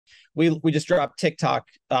we just dropped TikTok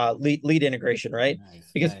lead integration, right?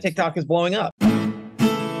 Nice, Because nice. TikTok is blowing up.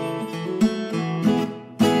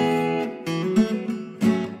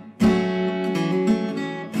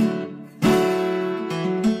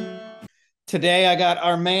 Today, I got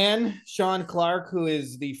our man, Shaun Clark, who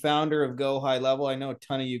is the founder of GoHighLevel. I know a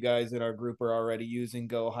ton of you guys in our group are already using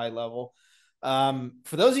GoHighLevel.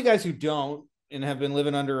 For those of you guys who don't and have been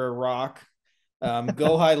living under a rock,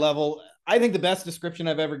 GoHighLevel, I think the best description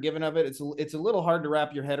I've ever given of it, it's a little hard to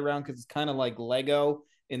wrap your head around because it's kind of like Lego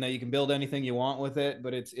in that you can build anything you want with it,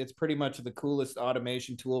 but it's pretty much the coolest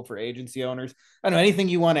automation tool for agency owners. I don't know, anything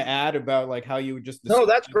you want to add about like how you would just No, describe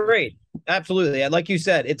that's it? great. Absolutely. And like you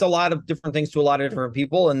said, it's a lot of different things to a lot of different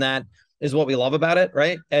people, and that is what we love about it,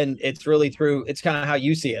 right? And it's really it's kind of how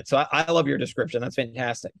you see it. So I love your description. That's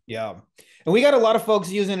fantastic. Yeah. And we got a lot of folks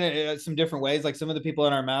using it some different ways. Like some of the people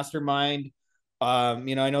in our mastermind, I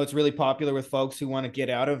know it's really popular with folks who want to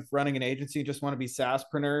get out of running an agency, just want to be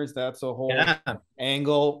SaaSpreneurs. That's a whole Yeah.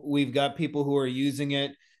 angle. We've got people who are using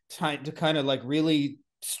it to kind of like really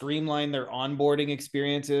streamline their onboarding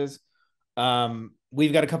experiences.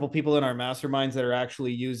 We've got a couple people in our masterminds that are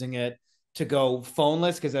actually using it to go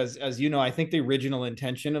phoneless because as you know, I think the original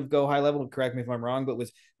intention of GoHighLevel, correct me if I'm wrong, but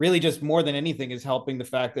was really just more than anything is helping the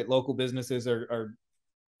fact that local businesses are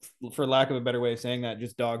for lack of a better way of saying that,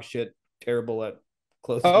 just dog shit terrible at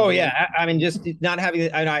closing Oh deals. yeah, I mean, just not having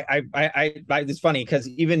it. It's funny because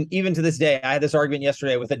even to this day, I had this argument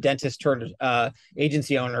yesterday with a dentist turned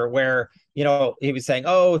agency owner where he was saying,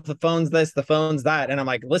 "Oh, the phone's this, the phone's that," and I'm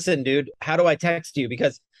like, "Listen, dude, how do I text you?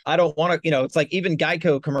 Because I don't want to. It's like even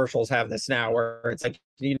Geico commercials have this now, where it's like,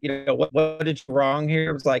 what did you wrong here?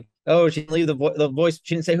 It was like, oh, she didn't leave the voice.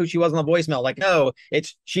 She didn't say who she was on the voicemail. Like, no,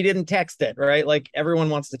 it's she didn't text it, right? Like everyone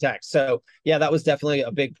wants to text. So yeah, that was definitely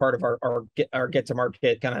a big part of our get to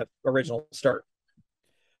market kind of original start.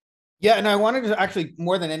 Yeah, and I wanted to actually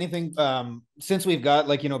more than anything, since we've got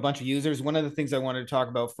like a bunch of users, one of the things I wanted to talk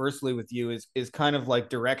about firstly with you is kind of like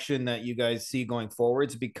direction that you guys see going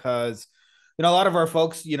forwards because a lot of our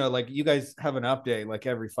folks, like you guys have an update like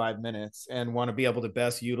every 5 minutes and want to be able to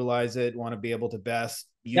best utilize it, want to be able to best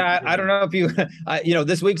Yeah, I don't know if you,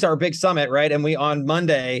 this week's our big summit, right? And we on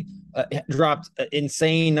Monday dropped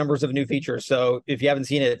insane numbers of new features. So if you haven't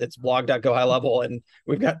seen it, it's blog.gohighlevel, and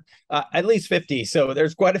we've got at least 50. So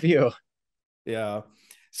there's quite a few. Yeah.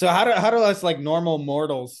 So how do us like normal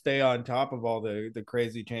mortals stay on top of all the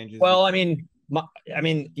crazy changes? Well,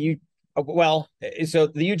 so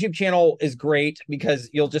the YouTube channel is great because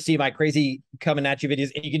you'll just see my crazy coming at you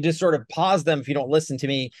videos, and you can just sort of pause them if you don't listen to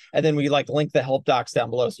me, and then we like link the help docs down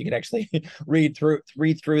below so you can actually read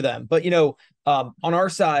through them. But on our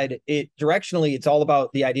side, directionally, it's all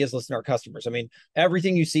about the ideas list to our customers. I mean,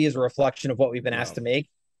 everything you see is a reflection of what we've been asked to make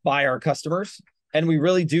by our customers. And we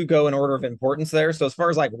really do go in order of importance there. So as far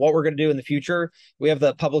as like what we're going to do in the future, we have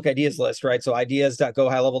the public ideas list, right? So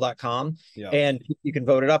ideas.gohighlevel.com. Yeah. And you can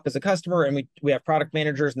vote it up as a customer. And we have product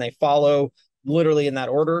managers and they follow literally in that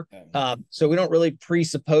order. So we don't really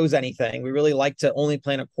presuppose anything. We really like to only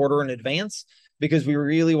plan a quarter in advance because we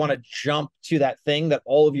really want to jump to that thing that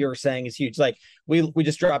all of you are saying is huge. Like we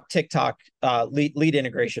just dropped TikTok lead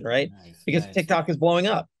integration, right? Because TikTok is blowing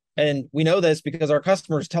up. And we know this because our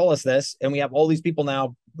customers tell us this, and we have all these people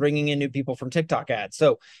now bringing in new people from TikTok ads.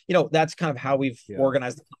 So, that's kind of how we've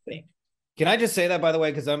organized the company. Can I just say that, by the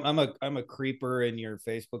way, because I'm a creeper in your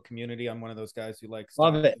Facebook community. I'm one of those guys who likes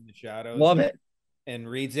love it in the shadows, love it, and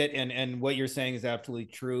reads it. And what you're saying is absolutely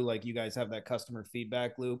true. Like you guys have that customer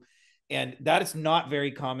feedback loop, and that is not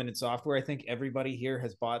very common in software. I think everybody here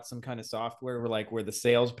has bought some kind of software where the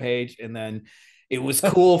sales page, and then it was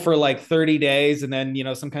cool for like 30 days, and then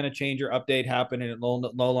some kind of change or update happened, and it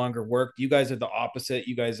no longer worked. You guys are the opposite.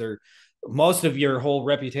 You guys are most of your whole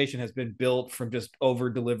reputation has been built from just over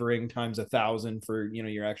delivering times 1,000 for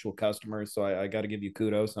your actual customers. So I got to give you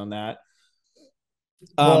kudos on that.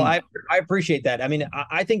 Well, I appreciate that. I mean,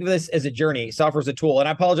 I think of this as a journey. Software is a tool, and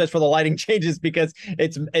I apologize for the lighting changes because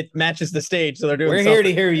it matches the stage, so they're doing. We're here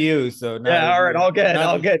to hear you, so yeah, all right, all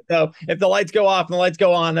good. So if the lights go off and the lights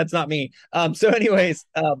go on, that's not me. So, anyways,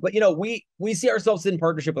 but we see ourselves in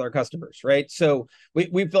partnership with our customers, right? So we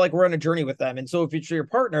feel like we're on a journey with them, and so if it's your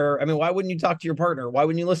partner, I mean, why wouldn't you talk to your partner? Why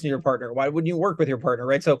wouldn't you listen to your partner? Why wouldn't you work with your partner,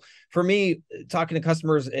 right? So for me, talking to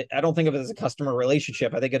customers, I don't think of it as a customer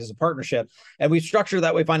relationship. I think it as a partnership, and we structure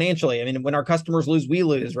that way financially. I mean, when our customers lose, we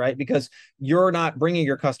lose, right? Because you're not bringing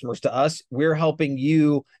your customers to us. We're helping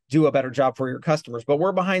you do a better job for your customers, but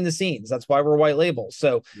we're behind the scenes. That's why we're white label.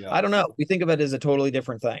 So I don't know. We think of it as a totally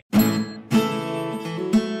different thing.